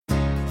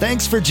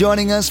Thanks for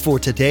joining us for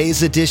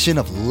today's edition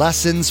of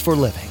Lessons for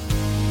Living.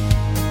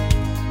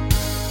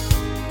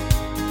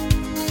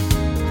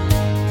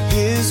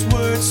 His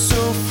word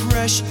so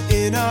fresh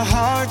in our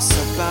hearts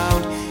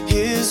abound.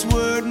 His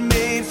word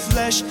made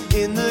flesh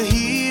in the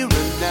here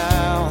and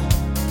now.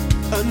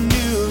 A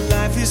new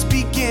life is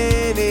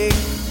beginning.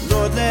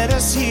 Lord, let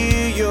us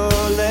hear your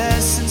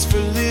lessons for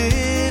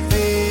living.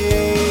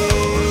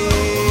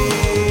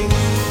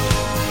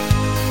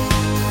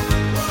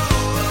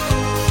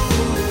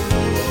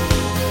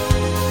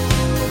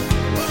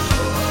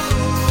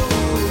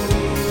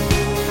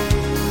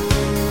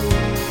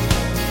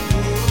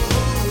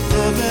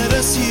 Lord, let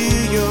us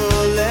hear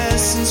your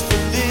lessons for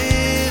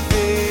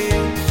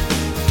living.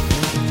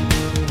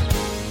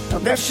 Now,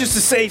 that's just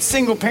to say,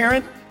 single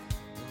parent,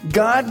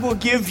 God will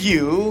give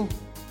you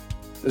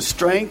the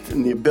strength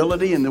and the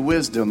ability and the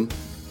wisdom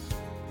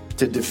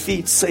to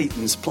defeat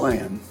Satan's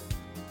plan.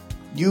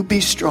 You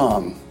be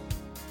strong.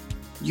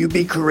 You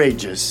be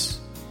courageous.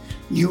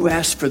 You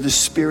ask for the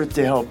Spirit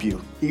to help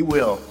you. He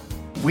will.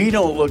 We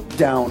don't look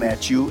down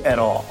at you at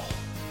all.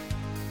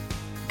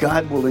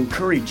 God will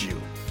encourage you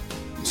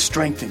and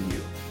strengthen you.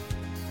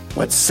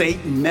 What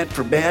Satan meant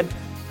for bad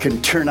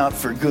can turn out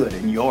for good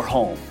in your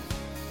home.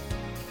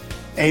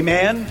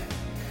 Amen?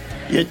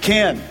 It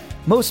can.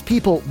 Most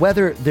people,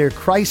 whether they're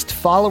Christ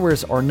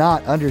followers or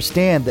not,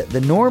 understand that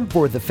the norm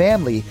for the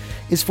family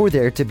is for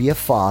there to be a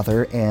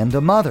father and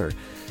a mother.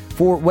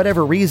 For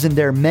whatever reason,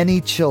 there are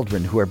many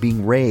children who are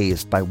being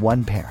raised by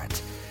one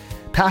parent.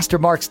 Pastor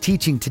Mark's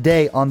teaching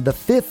today on the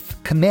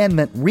fifth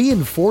commandment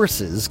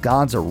reinforces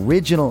God's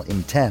original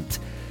intent.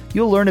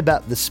 You'll learn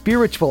about the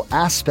spiritual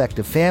aspect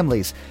of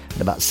families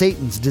and about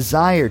Satan's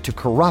desire to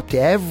corrupt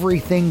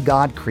everything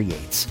God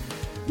creates.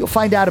 You'll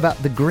find out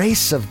about the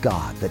grace of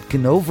God that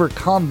can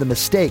overcome the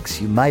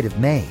mistakes you might have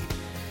made.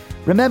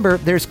 Remember,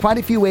 there's quite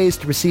a few ways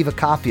to receive a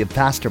copy of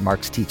Pastor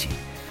Mark's teaching.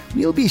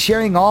 We'll be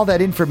sharing all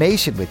that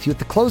information with you at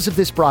the close of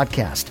this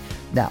broadcast.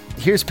 Now,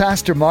 here's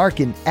Pastor Mark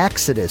in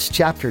Exodus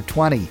chapter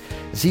 20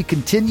 as he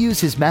continues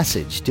his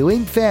message,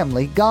 Doing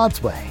Family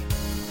God's Way.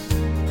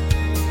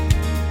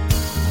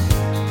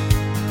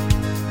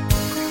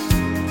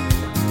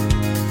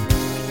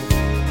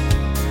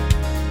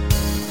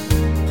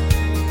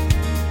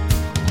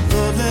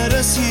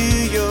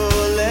 Hear your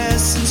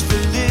lessons for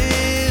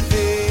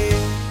living.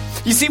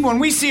 You see, when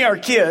we see our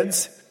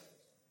kids,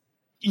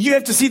 you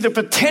have to see the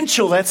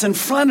potential that's in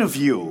front of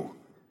you.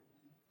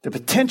 The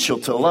potential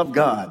to love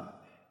God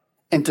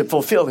and to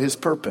fulfill His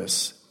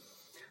purpose.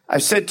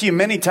 I've said to you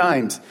many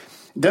times,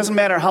 it doesn't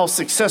matter how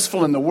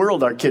successful in the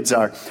world our kids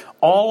are.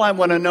 All I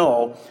want to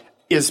know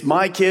is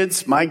my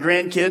kids, my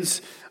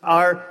grandkids,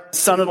 our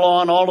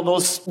son-in-law, and all of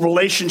those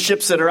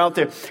relationships that are out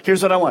there.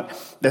 Here's what I want.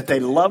 That they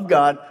love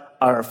God,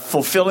 are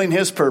fulfilling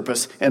His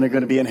purpose, and are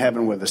going to be in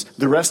heaven with us.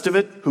 The rest of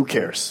it, who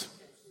cares?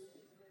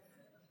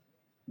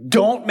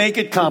 Don't make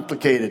it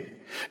complicated.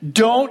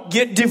 Don't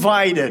get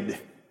divided.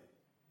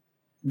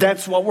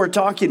 That's what we're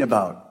talking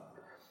about.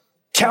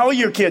 Tell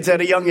your kids at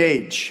a young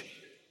age,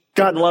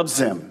 God loves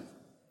them.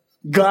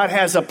 God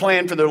has a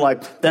plan for their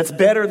life that's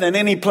better than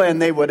any plan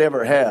they would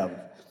ever have.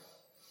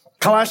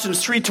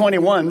 Colossians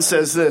 3:21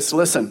 says this,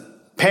 listen,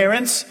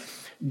 parents,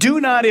 do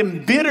not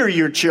embitter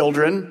your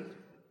children,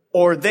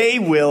 or they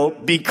will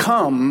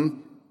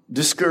become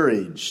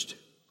discouraged.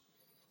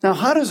 Now,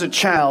 how does a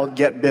child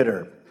get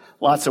bitter?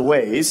 Lots of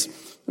ways.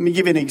 Let me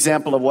give you an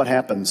example of what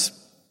happens.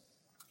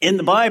 In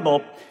the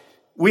Bible,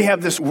 we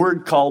have this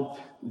word called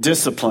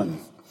discipline.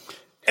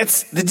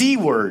 It's the D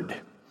word.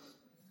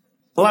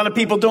 A lot of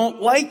people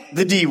don't like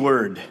the D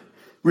word.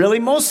 Really,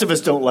 most of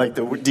us don't like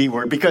the D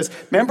word because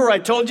remember I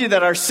told you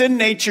that our sin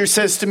nature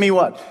says to me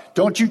what?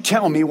 Don't you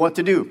tell me what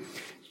to do.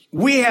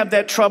 We have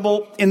that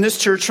trouble in this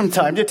church from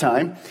time to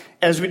time,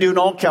 as we do in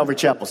all Calvary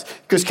chapels,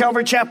 because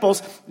Calvary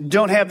chapels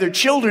don't have their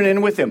children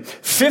in with them.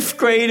 5th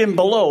grade and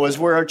below is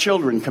where our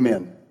children come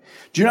in.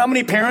 Do you know how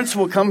many parents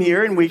will come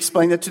here and we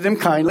explain that to them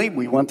kindly?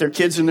 We want their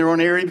kids in their own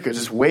area because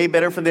it's way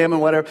better for them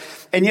and whatever.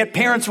 And yet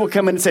parents will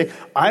come in and say,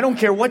 I don't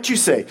care what you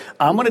say.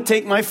 I'm going to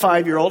take my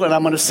 5-year-old and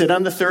I'm going to sit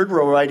on the 3rd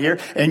row right here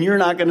and you're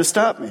not going to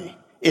stop me.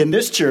 In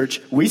this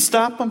church, we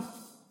stop them.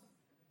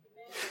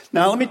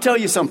 Now, let me tell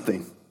you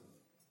something.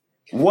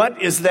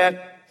 What is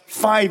that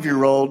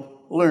 5-year-old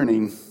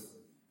learning?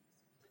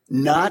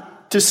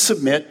 Not to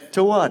submit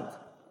to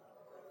what?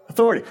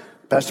 Authority.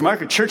 Pastor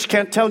Mark, a church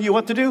can't tell you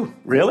what to do.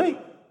 Really?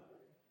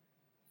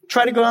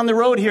 Try to go on the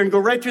road here and go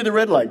right through the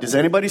red light. Does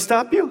anybody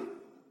stop you?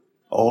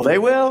 Oh, they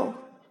will.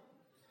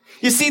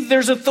 You see,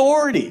 there's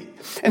authority.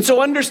 And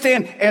so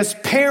understand, as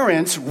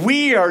parents,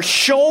 we are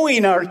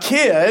showing our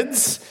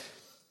kids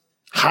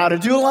how to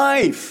do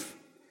life.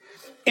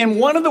 And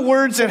one of the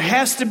words that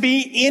has to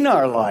be in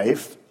our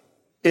life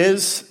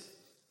is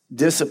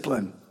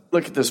discipline.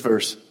 Look at this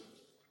verse.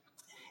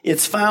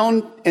 It's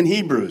found in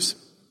Hebrews.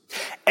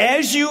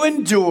 As you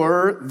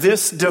endure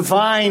this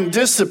divine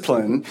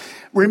discipline,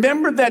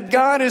 remember that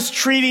God is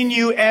treating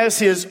you as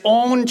His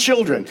own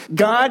children.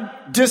 God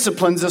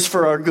disciplines us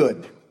for our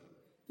good.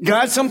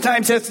 God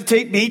sometimes has to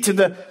take me to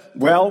the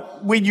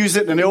we'd use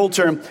it in an old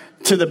term,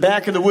 to the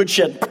back of the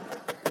woodshed.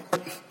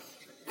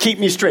 Keep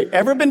me straight.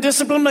 Ever been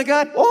disciplined by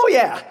God? Oh,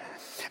 yeah.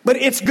 But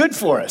it's good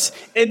for us.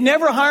 It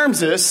never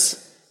harms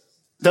us.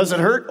 Does it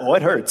hurt? Oh,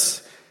 it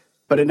hurts.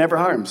 But it never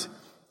harms.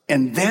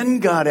 And then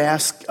God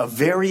asked a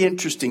very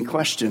interesting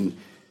question.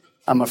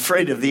 I'm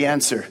afraid of the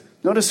answer.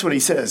 Notice what he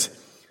says.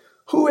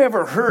 Who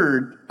ever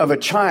heard of a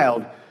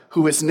child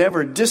who was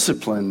never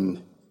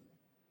disciplined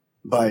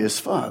by his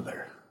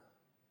father?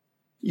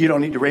 You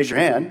don't need to raise your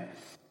hand.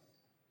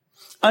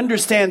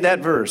 Understand that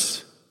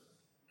verse.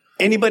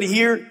 Anybody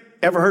here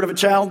ever heard of a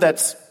child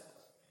that's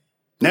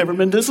never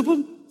been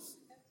disciplined?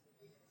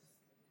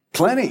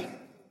 Plenty.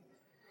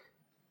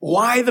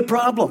 Why the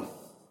problem?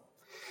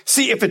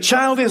 See, if a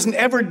child isn't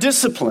ever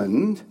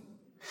disciplined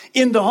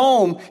in the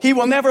home, he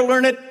will never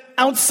learn it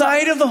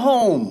outside of the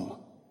home.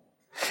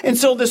 And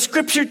so the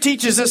scripture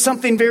teaches us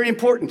something very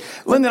important.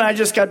 Linda and I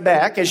just got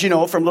back, as you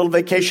know, from a little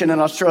vacation in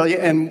Australia.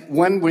 And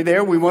when we were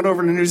there, we went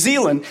over to New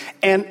Zealand.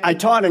 And I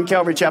taught in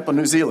Calvary Chapel,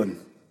 New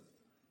Zealand.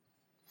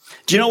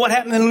 Do you know what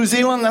happened in New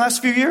Zealand in the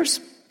last few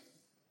years?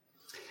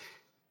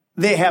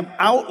 They have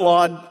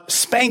outlawed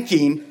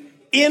spanking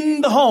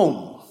in the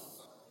home.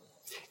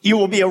 You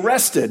will be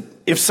arrested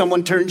if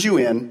someone turns you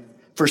in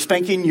for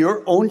spanking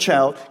your own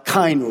child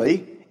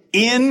kindly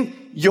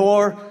in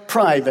your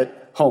private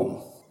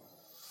home.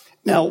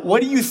 Now,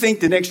 what do you think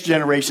the next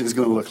generation is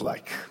going to look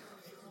like?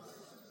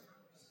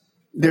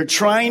 They're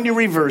trying to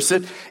reverse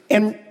it.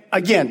 And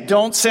again,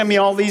 don't send me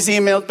all these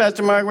emails,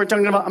 Pastor Mark,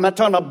 I'm not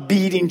talking about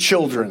beating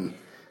children.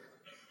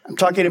 I'm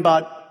talking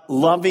about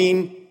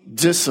loving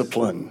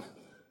discipline.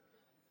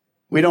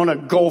 We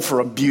don't go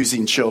for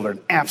abusing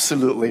children.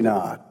 Absolutely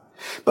not.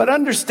 But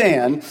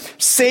understand,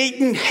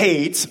 Satan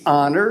hates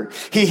honor.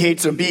 He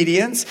hates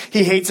obedience.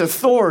 He hates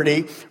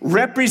authority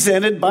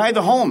represented by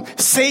the home.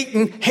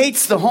 Satan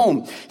hates the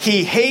home.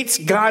 He hates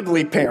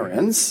godly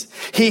parents.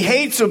 He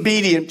hates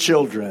obedient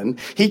children.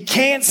 He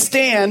can't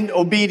stand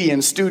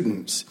obedient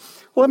students.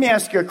 Well, let me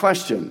ask you a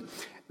question.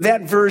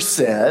 That verse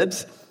said,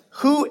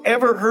 who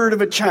ever heard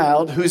of a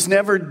child who's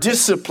never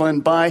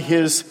disciplined by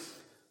his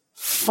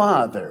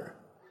father?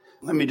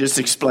 Let me just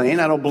explain.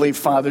 I don't believe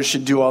fathers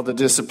should do all the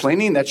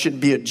disciplining. That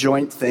should be a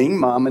joint thing,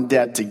 mom and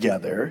dad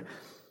together.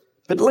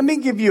 But let me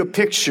give you a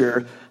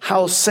picture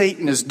how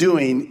Satan is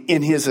doing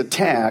in his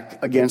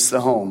attack against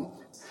the home.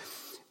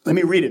 Let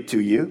me read it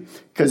to you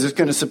because it's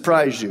going to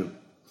surprise you.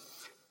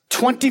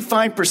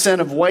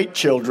 25% of white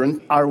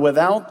children are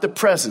without the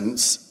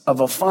presence of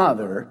a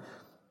father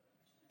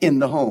in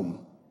the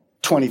home.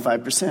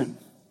 25%.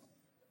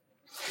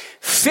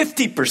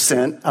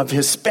 50% of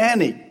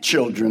Hispanic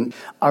children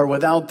are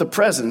without the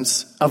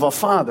presence of a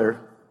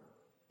father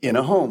in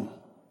a home.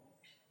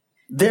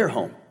 Their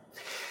home.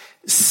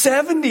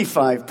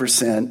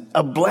 75%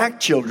 of black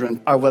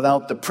children are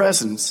without the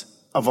presence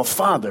of a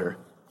father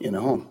in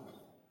a home.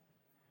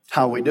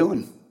 How are we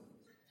doing?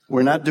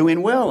 We're not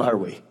doing well, are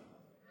we?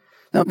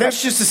 Now,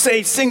 that's just to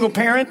say, single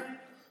parent,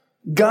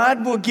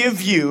 God will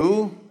give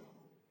you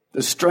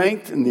the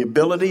strength and the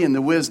ability and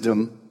the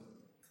wisdom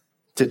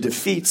to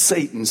defeat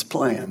Satan's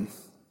plan.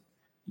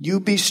 You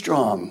be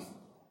strong.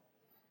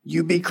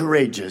 You be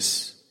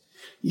courageous.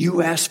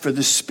 You ask for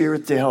the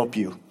Spirit to help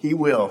you. He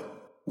will.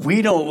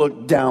 We don't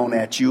look down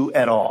at you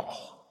at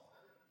all.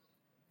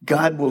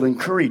 God will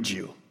encourage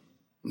you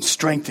and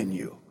strengthen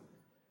you.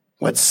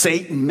 What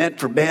Satan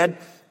meant for bad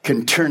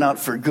can turn out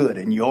for good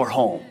in your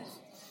home.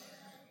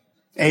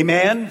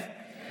 Amen?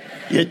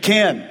 It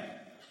can.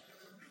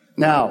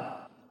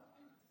 Now,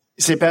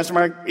 you say, Pastor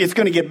Mark, it's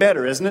going to get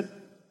better, isn't it?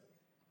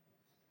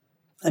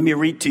 Let me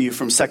read to you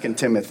from 2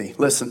 Timothy.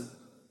 Listen.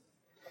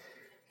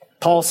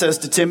 Paul says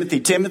to Timothy,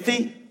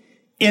 Timothy,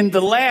 in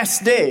the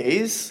last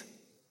days,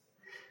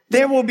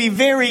 there will be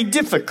very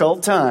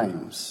difficult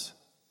times.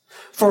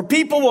 For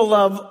people will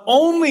love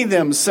only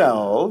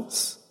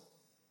themselves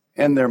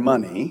and their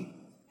money.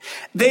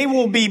 They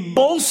will be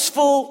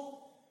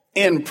boastful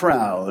and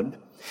proud.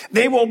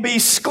 They will be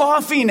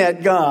scoffing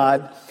at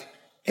God,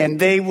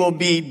 and they will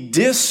be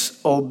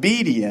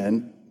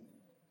disobedient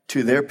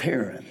to their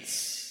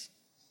parents.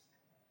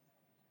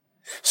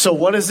 So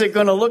what is it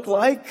going to look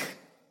like?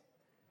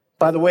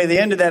 By the way, the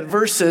end of that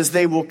verse says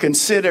they will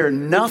consider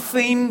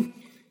nothing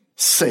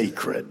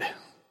sacred.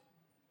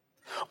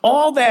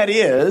 All that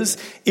is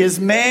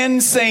man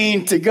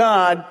saying to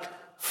God,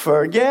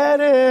 forget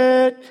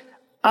it.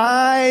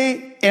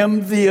 I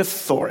am the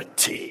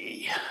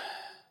authority.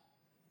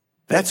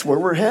 That's where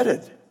we're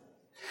headed.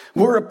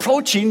 We're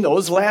approaching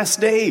those last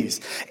days.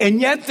 And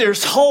yet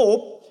there's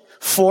hope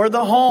for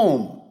the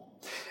home.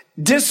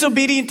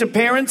 Disobedient to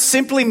parents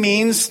simply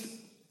means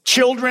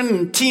children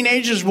and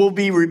teenagers will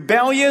be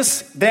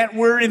rebellious. That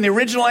word in the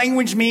original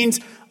language means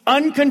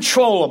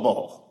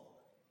uncontrollable.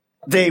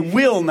 They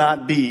will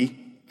not be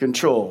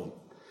controlled.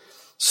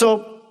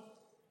 So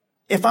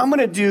if I'm going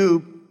to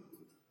do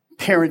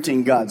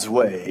parenting God's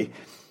way,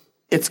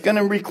 it's going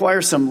to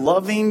require some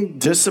loving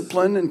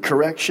discipline and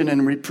correction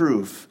and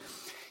reproof.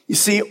 You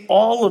see,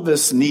 all of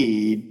us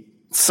need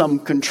some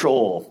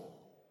control.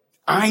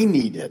 I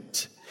need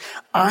it.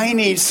 I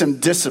need some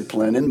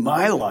discipline in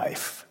my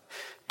life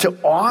to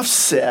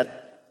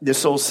offset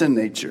this old sin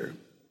nature.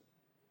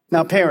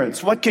 Now,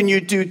 parents, what can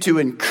you do to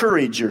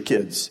encourage your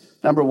kids?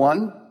 Number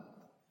one,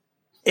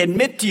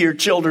 admit to your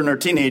children or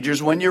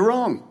teenagers when you're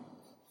wrong.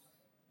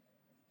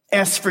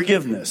 Ask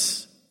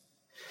forgiveness.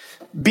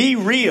 Be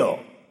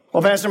real.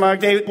 Well, Pastor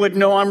Mark, they would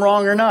know I'm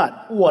wrong or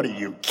not. What, are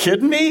you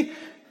kidding me?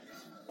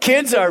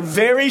 Kids are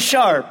very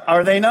sharp,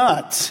 are they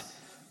not?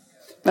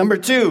 Number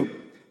two,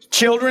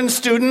 children,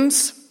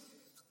 students,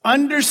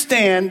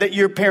 understand that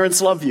your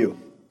parents love you.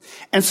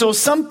 And so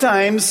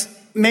sometimes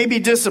maybe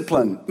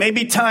discipline,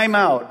 maybe time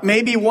out,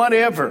 maybe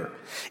whatever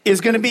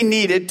is going to be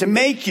needed to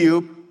make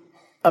you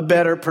a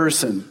better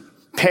person.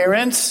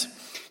 Parents,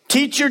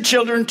 teach your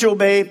children to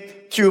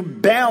obey through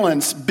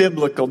balanced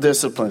biblical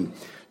discipline.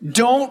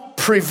 Don't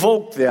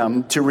provoke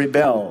them to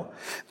rebel.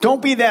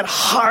 Don't be that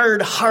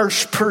hard,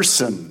 harsh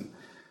person.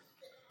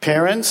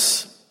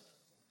 Parents,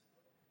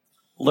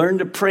 learn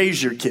to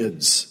praise your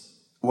kids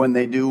when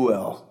they do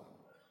well.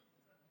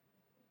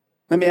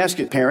 Let me ask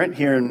you, parent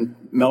here in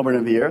Melbourne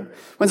and Vieira,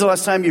 when's the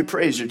last time you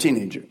praised your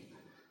teenager?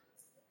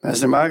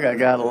 Pastor Mark, I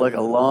got to look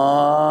a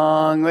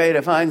long way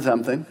to find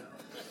something.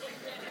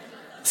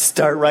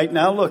 Start right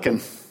now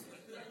looking.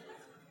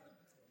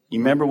 You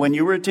remember when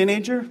you were a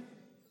teenager?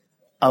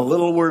 A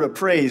little word of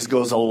praise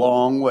goes a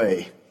long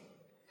way.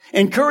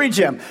 Encourage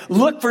them.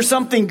 Look for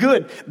something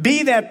good.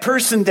 Be that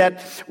person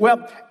that,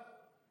 well,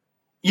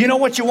 you know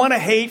what you want to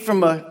hate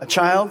from a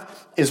child?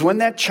 Is when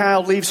that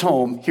child leaves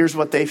home, here's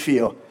what they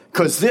feel.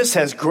 Because this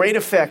has great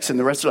effects in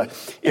the rest of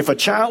life. If a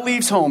child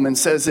leaves home and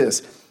says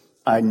this,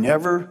 I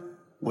never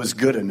was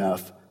good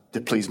enough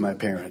to please my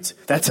parents,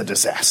 that's a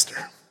disaster.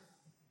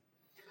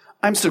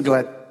 I'm so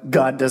glad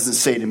God doesn't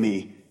say to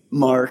me,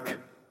 Mark,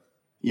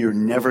 you're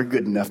never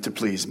good enough to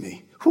please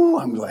me. Whew,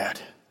 I'm glad.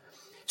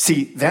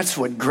 See, that's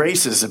what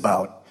grace is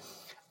about.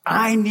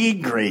 I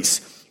need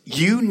grace.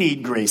 You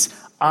need grace.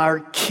 Our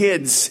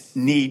kids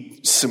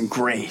need some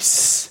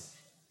grace.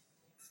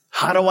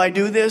 How do I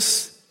do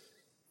this?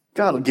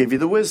 God will give you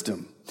the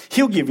wisdom.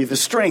 He'll give you the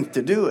strength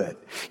to do it.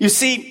 You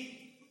see,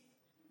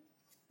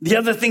 the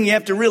other thing you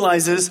have to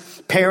realize is,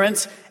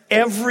 parents,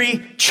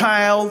 every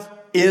child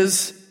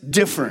is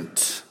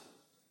different.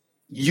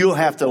 You'll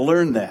have to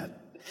learn that.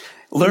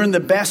 Learn the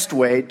best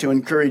way to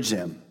encourage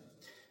them.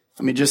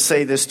 Let me just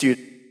say this to you,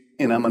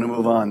 and I'm going to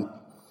move on.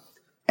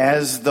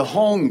 As the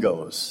home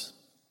goes,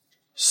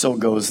 so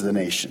goes the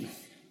nation.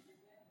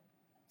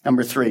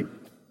 Number 3.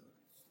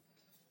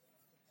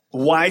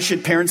 Why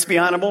should parents be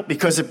honorable?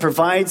 Because it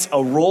provides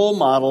a role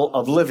model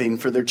of living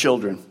for their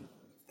children.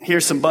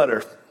 Here's some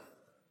butter.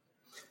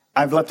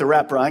 I've left the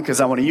wrapper on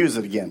because I want to use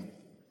it again.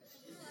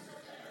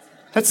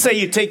 Let's say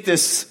you take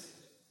this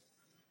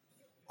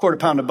quarter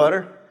pound of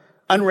butter,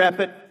 unwrap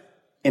it,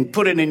 and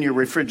put it in your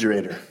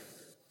refrigerator.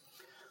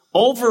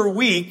 Over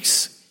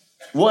weeks,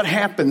 what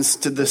happens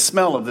to the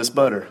smell of this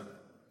butter?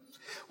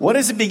 What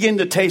does it begin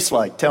to taste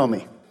like? Tell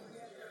me.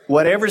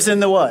 Whatever's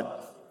in the what?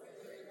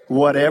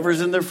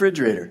 Whatever's in the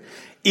refrigerator.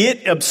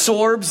 It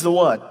absorbs the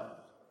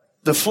what?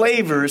 The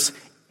flavors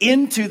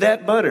into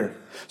that butter.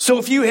 So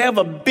if you have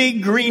a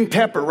big green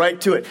pepper right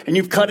to it, and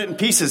you've cut it in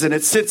pieces and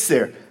it sits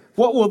there,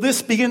 what will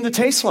this begin to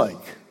taste like?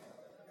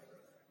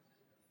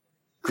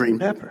 Green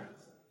pepper.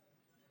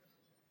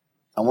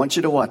 I want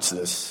you to watch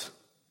this.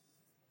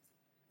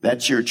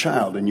 That's your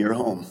child in your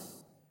home.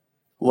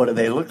 What do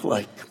they look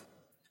like?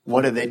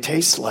 What do they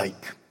taste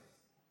like?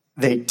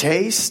 They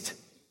taste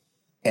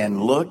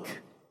and look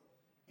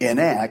and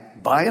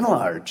act, by and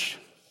large,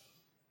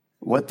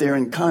 what they're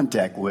in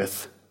contact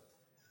with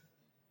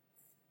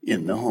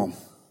in the home.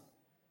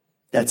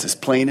 That's as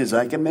plain as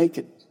I can make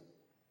it.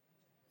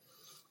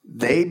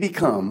 They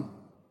become,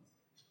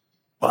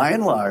 by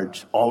and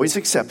large, always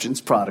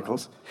exceptions,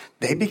 prodigals,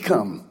 they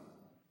become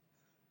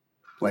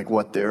like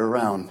what they're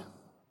around.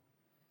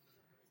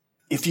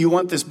 If you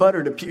want this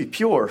butter to be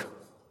pure,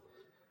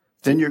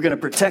 then you're going to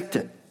protect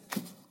it.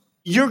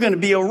 You're going to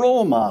be a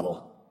role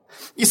model.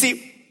 You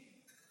see,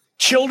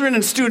 children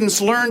and students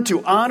learn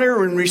to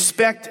honor and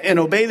respect and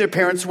obey their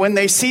parents when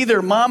they see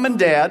their mom and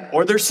dad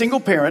or their single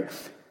parent,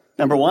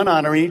 number one,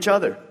 honoring each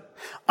other,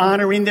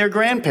 honoring their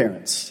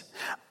grandparents,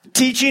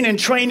 teaching and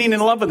training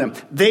and loving them.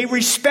 They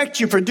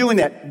respect you for doing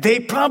that. They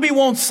probably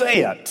won't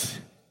say it,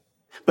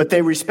 but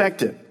they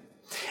respect it.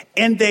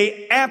 And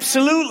they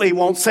absolutely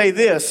won't say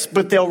this,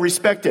 but they'll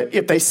respect it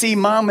if they see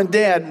mom and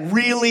dad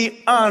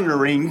really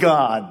honoring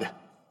God.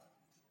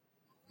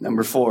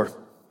 Number 4.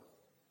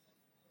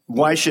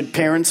 Why should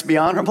parents be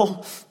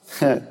honorable?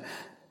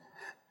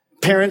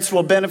 Parents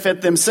will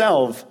benefit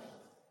themselves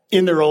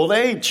in their old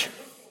age.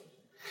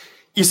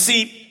 You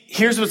see,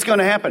 here's what's going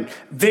to happen.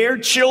 Their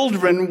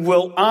children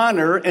will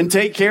honor and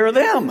take care of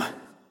them.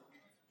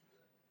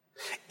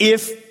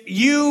 If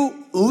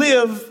you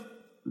live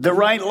the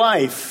right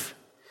life,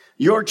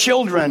 your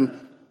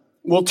children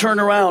will turn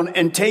around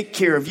and take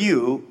care of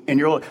you in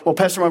your old. Well,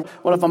 Pastor Mark,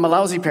 what if I'm a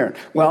lousy parent?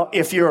 Well,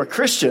 if you're a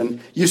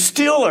Christian, you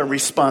still are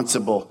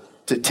responsible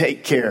to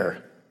take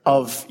care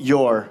of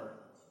your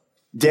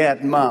dad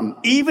and mom,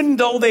 even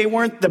though they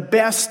weren't the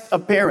best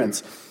of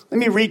parents. Let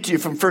me read to you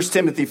from 1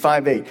 Timothy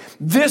 5:8.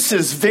 This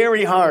is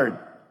very hard.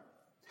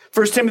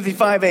 1 Timothy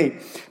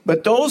 5:8.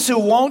 But those who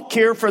won't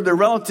care for their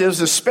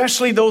relatives,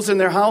 especially those in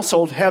their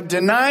household, have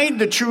denied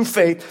the true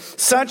faith.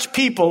 Such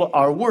people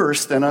are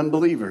worse than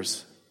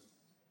unbelievers.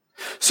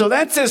 So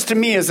that says to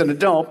me as an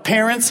adult,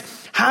 parents,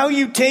 how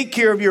you take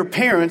care of your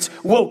parents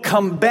will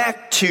come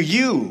back to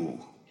you.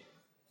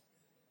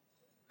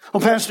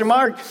 Well, Pastor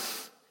Mark,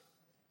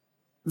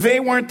 they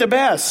weren't the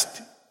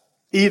best.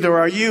 Either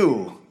are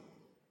you.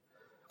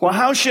 Well,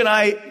 how should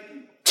I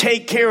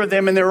take care of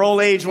them in their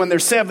old age when they're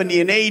 70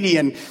 and 80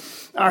 and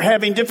are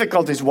having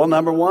difficulties? Well,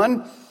 number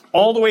one,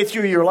 all the way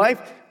through your life,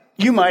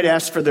 you might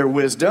ask for their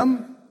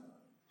wisdom.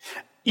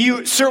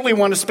 You certainly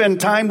want to spend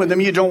time with them.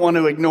 You don't want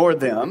to ignore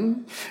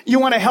them. You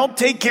want to help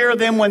take care of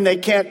them when they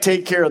can't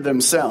take care of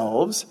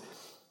themselves.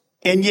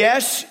 And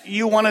yes,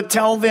 you want to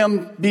tell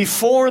them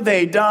before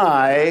they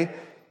die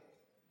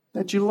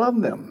that you love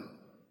them.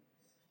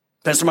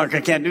 Pastor Mark, I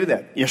can't do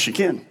that. Yes, you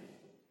can.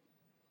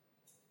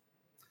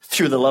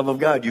 Through the love of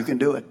God, you can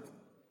do it.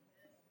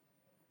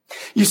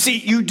 You see,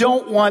 you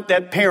don't want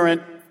that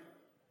parent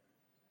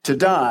to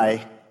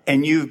die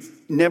and you've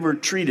never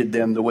treated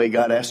them the way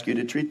God asked you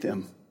to treat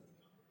them.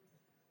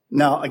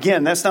 Now,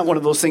 again, that's not one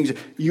of those things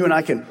you and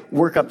I can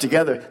work up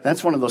together.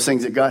 That's one of those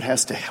things that God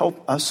has to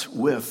help us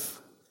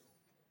with.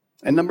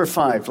 And number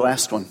 5,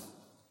 last one.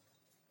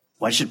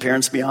 Why should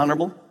parents be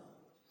honorable?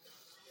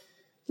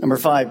 Number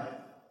 5,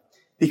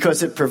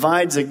 because it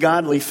provides a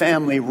godly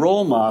family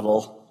role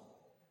model,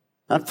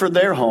 not for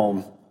their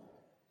home,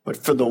 but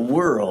for the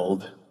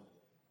world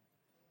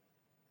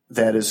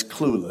that is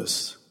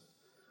clueless.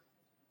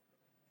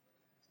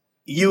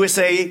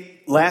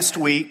 USA last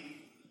week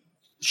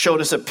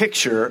showed us a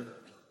picture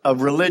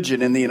of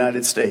religion in the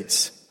United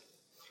States.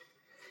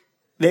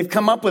 They've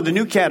come up with a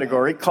new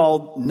category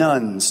called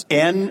nuns.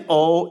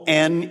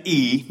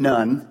 N-O-N-E,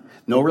 none.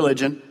 No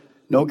religion,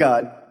 no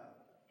God,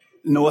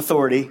 no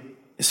authority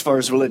as far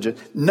as religion.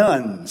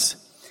 Nuns.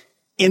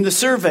 In the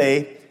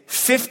survey,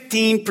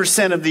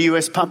 15% of the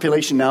U.S.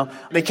 population now,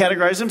 they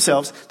categorize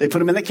themselves, they put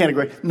them in the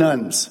category,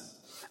 nuns.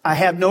 I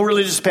have no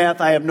religious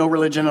path, I have no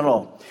religion at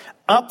all.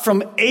 Up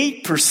from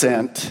 8%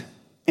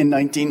 in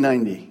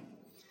 1990.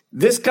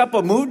 This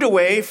couple moved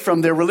away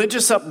from their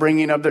religious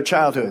upbringing of their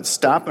childhood.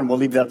 Stop, and we'll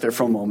leave that there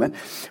for a moment.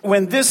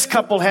 When this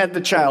couple had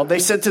the child, they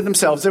said to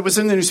themselves, it was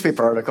in the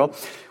newspaper article,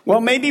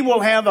 well, maybe we'll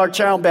have our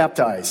child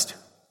baptized,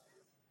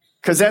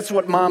 because that's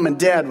what mom and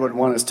dad would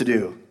want us to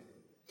do.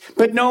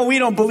 But no, we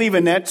don't believe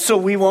in that, so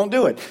we won't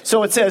do it.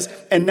 So it says,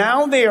 and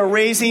now they are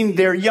raising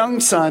their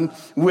young son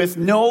with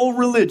no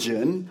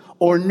religion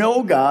or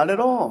no God at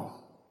all.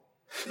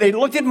 They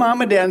looked at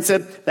mom and dad and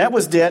said, that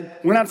was dead.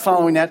 We're not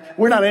following that.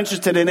 We're not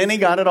interested in any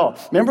God at all.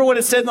 Remember what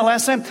it said in the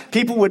last time?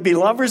 People would be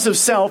lovers of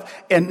self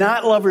and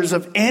not lovers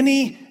of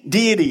any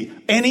deity,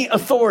 any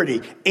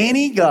authority,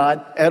 any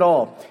God at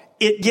all.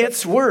 It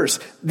gets worse.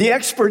 The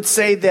experts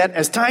say that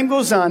as time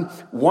goes on,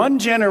 one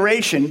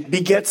generation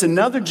begets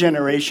another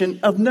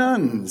generation of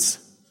nuns.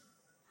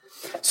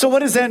 So what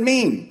does that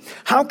mean?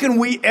 How can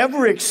we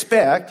ever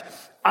expect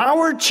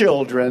our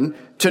children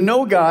to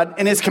know God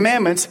and His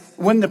commandments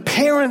when the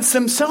parents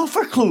themselves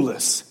are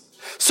clueless?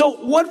 So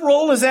what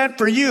role is that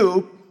for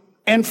you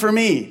and for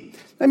me?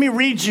 Let me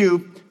read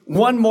you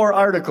one more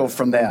article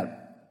from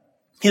that.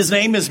 His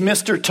name is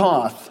Mr.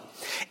 Toth,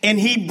 and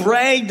he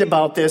bragged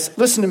about this.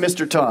 Listen to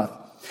Mr. Toth.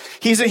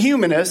 He's a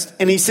humanist,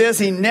 and he says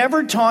he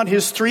never taught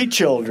his 3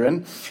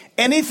 children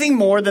anything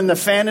more than the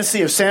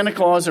fantasy of Santa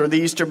Claus or the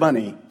Easter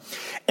Bunny.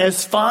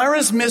 As far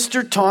as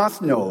Mr.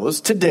 Toth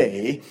knows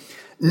today,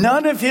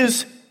 none of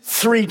his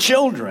 3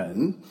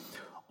 children,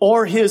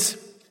 or his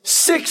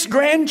 6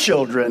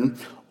 grandchildren,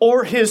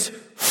 or his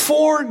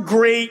 4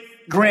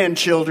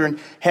 great-grandchildren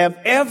have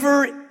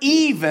ever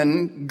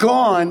even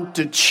gone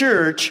to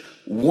church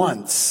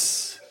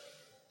once.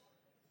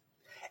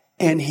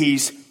 And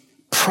he's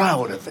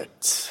proud of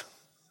it.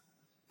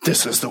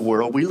 This is the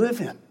world we live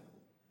in.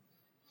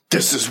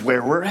 This is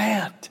where we're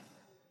at.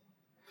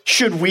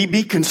 Should we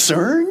be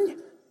concerned?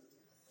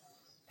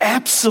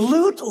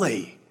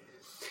 Absolutely.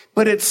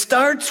 But it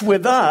starts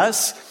with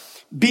us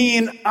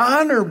being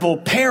honorable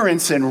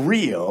parents and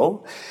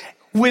real,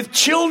 with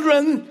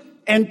children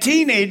and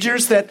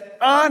teenagers that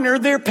honor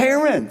their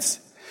parents.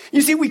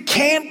 You see, we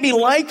can't be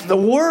like the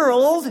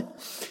world.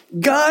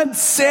 God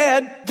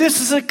said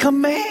this is a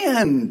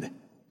command.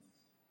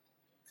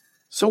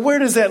 So where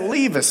does that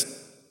leave us?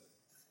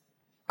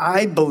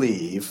 I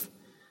believe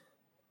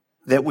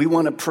that we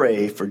want to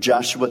pray for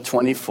Joshua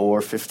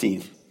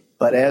 24:15.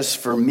 But as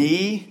for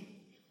me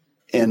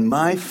and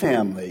my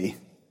family,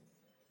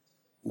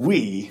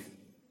 we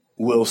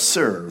will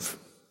serve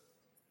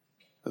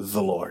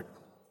the Lord.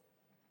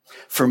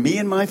 For me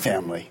and my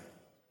family,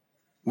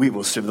 we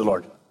will serve the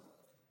Lord.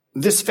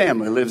 This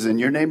family lives in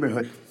your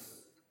neighborhood.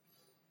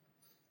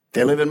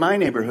 They live in my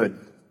neighborhood.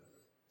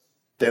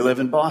 They live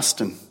in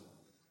Boston.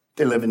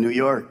 They live in New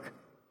York.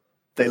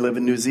 They live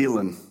in New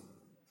Zealand.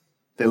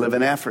 They live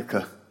in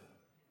Africa.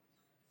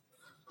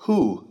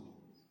 Who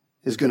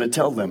is going to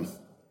tell them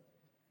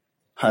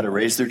how to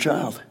raise their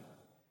child?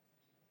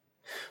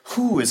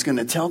 Who is going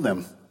to tell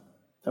them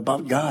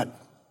about God?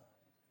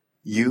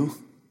 You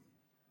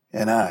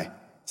and I.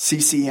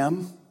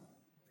 CCM?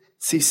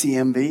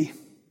 CCMB?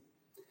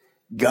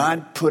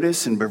 God put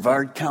us in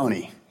Brevard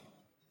County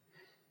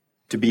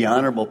to be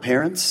honorable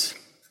parents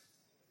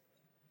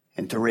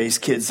and to raise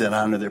kids that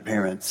honor their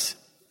parents.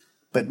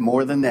 But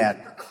more than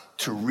that,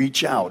 to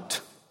reach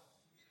out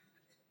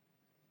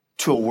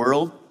to a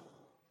world,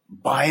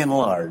 by and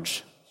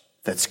large,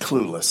 that's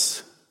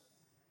clueless.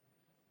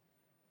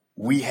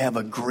 We have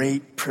a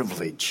great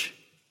privilege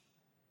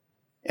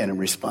and a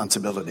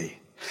responsibility.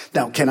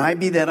 Now, can I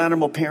be that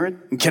honorable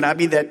parent? Can I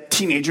be that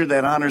teenager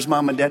that honors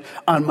mom and dad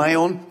on my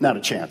own? Not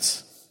a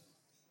chance.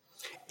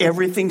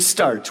 Everything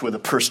starts with a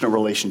personal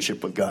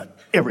relationship with God.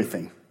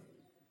 Everything.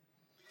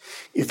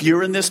 If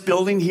you're in this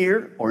building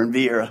here or in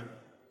Viera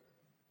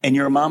and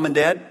you're a mom and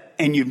dad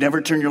and you've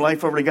never turned your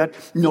life over to God,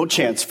 no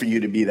chance for you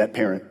to be that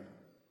parent.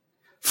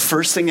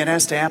 First thing that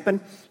has to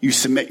happen, you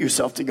submit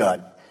yourself to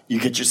God. You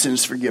get your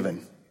sins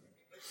forgiven.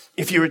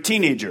 If you're a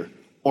teenager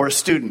or a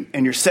student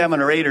and you're 7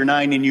 or 8 or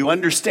 9 and you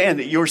understand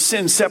that your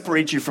sin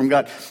separates you from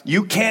God,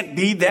 you can't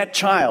be that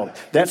child,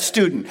 that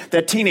student,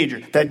 that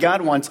teenager that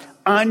God wants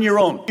on your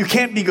own. You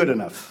can't be good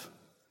enough.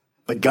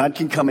 But God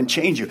can come and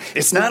change you.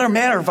 It's not a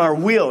matter of our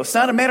will. It's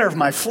not a matter of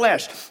my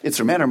flesh. It's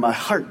a matter of my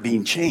heart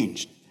being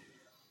changed.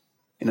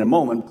 In a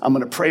moment, I'm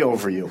going to pray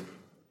over you.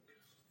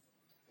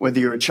 Whether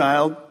you're a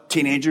child,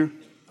 teenager,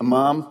 a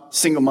mom,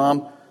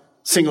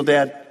 single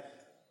dad,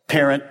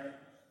 parent,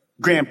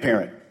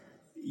 grandparent,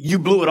 you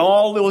blew it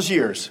all those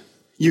years.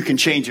 You can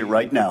change it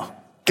right now.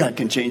 God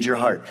can change your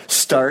heart.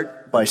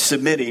 Start by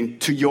submitting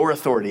to your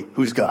authority,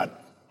 who's God.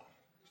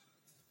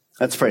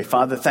 Let's pray.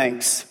 Father,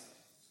 thanks.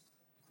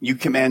 You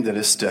commanded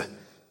us to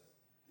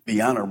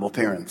be honorable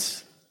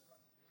parents.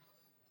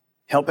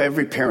 Help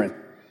every parent.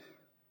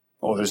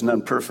 Oh, there's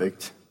none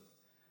perfect.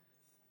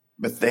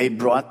 But they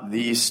brought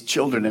these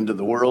children into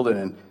the world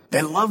and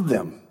they love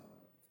them.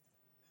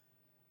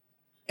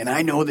 And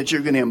I know that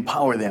you're going to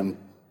empower them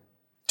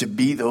to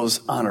be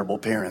those honorable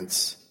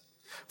parents.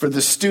 For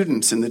the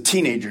students and the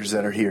teenagers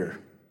that are here,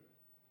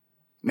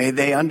 may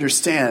they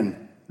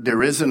understand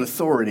there is an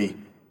authority.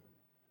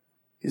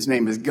 His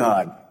name is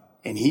God.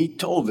 And he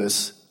told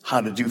us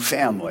how to do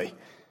family.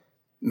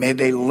 May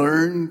they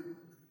learn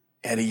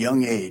at a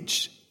young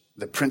age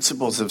the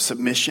principles of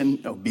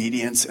submission,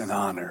 obedience, and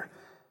honor.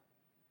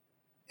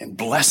 And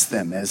bless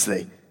them as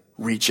they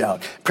reach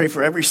out. Pray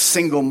for every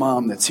single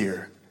mom that's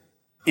here.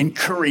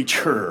 Encourage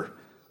her.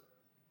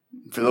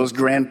 For those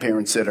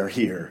grandparents that are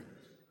here,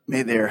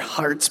 may their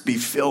hearts be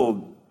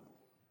filled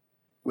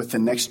with the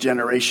next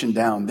generation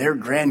down, their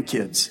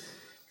grandkids.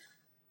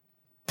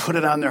 Put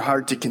it on their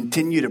heart to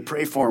continue to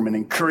pray for them and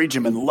encourage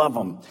them and love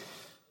them.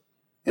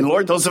 And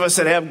Lord, those of us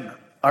that have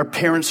our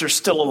parents are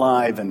still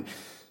alive and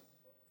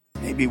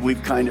maybe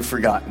we've kind of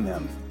forgotten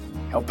them.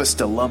 Help us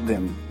to love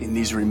them in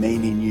these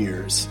remaining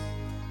years.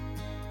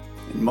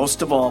 And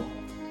most of all,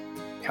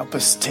 help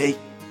us take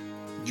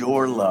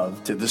your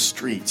love to the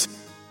streets.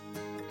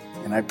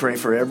 And I pray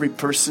for every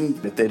person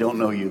that they don't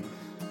know you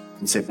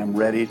and say, I'm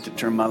ready to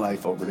turn my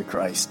life over to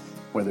Christ,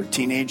 whether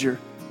teenager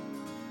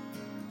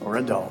or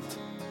adult.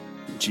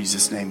 In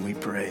Jesus' name we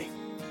pray.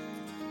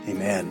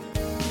 Amen.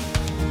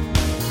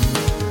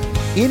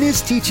 In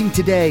his teaching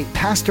today,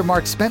 Pastor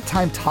Mark spent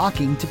time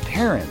talking to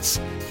parents.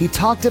 He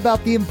talked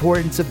about the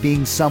importance of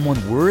being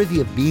someone worthy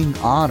of being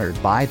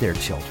honored by their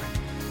children.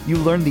 You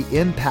learn the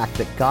impact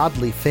that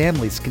godly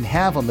families can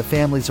have on the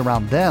families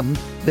around them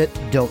that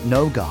don't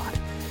know God.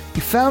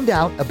 You found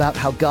out about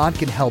how God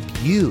can help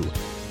you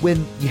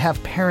when you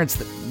have parents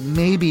that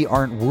maybe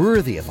aren't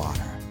worthy of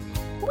honor.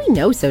 We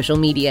know social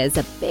media is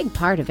a big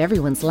part of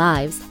everyone's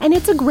lives, and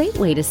it's a great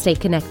way to stay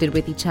connected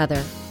with each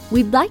other.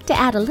 We'd like to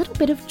add a little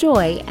bit of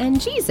joy and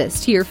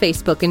Jesus to your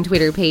Facebook and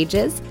Twitter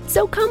pages,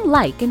 so come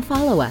like and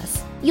follow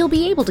us. You'll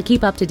be able to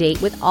keep up to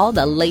date with all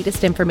the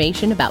latest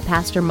information about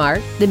Pastor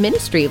Mark, the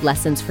Ministry of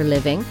Lessons for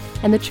Living,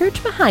 and the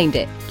church behind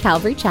it,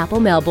 Calvary Chapel,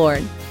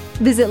 Melbourne.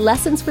 Visit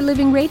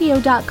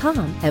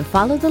lessonsforlivingradio.com and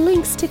follow the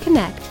links to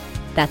connect.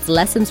 That's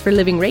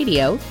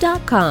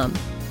lessonsforlivingradio.com.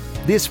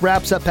 This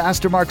wraps up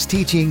Pastor Mark's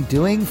teaching,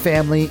 Doing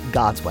Family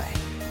God's Way.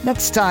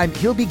 Next time,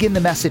 he'll begin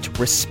the message,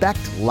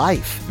 Respect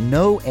Life,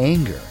 No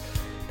Anger.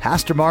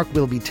 Pastor Mark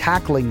will be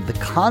tackling the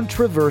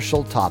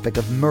controversial topic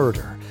of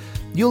murder.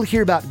 You'll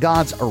hear about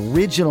God's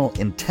original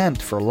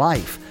intent for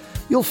life.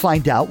 You'll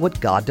find out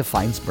what God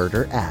defines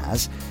murder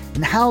as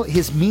and how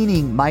his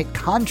meaning might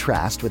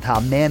contrast with how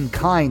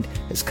mankind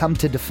has come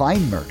to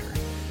define murder.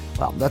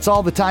 Well, that's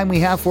all the time we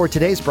have for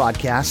today's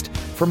broadcast.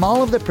 From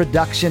all of the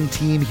production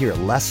team here at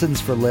Lessons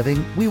for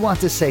Living, we want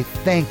to say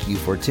thank you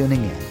for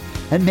tuning in.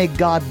 And may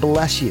God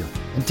bless you.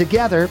 And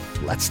together,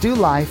 let's do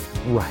life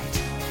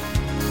right.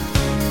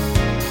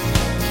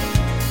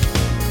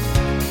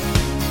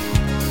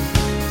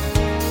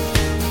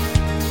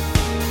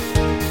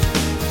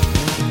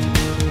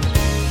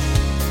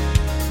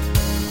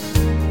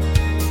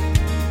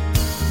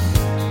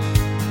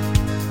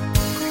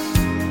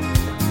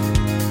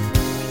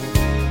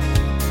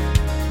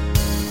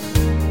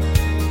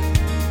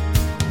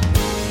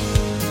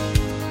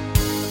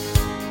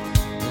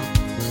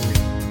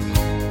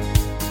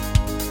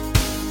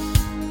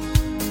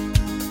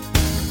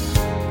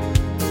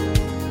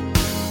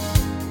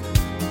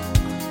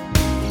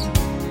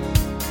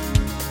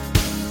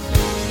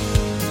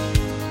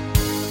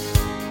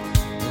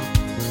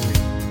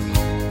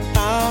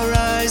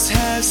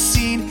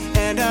 seen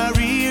and our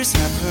ears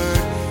have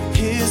heard.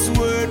 His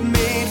word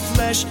made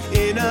flesh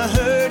in a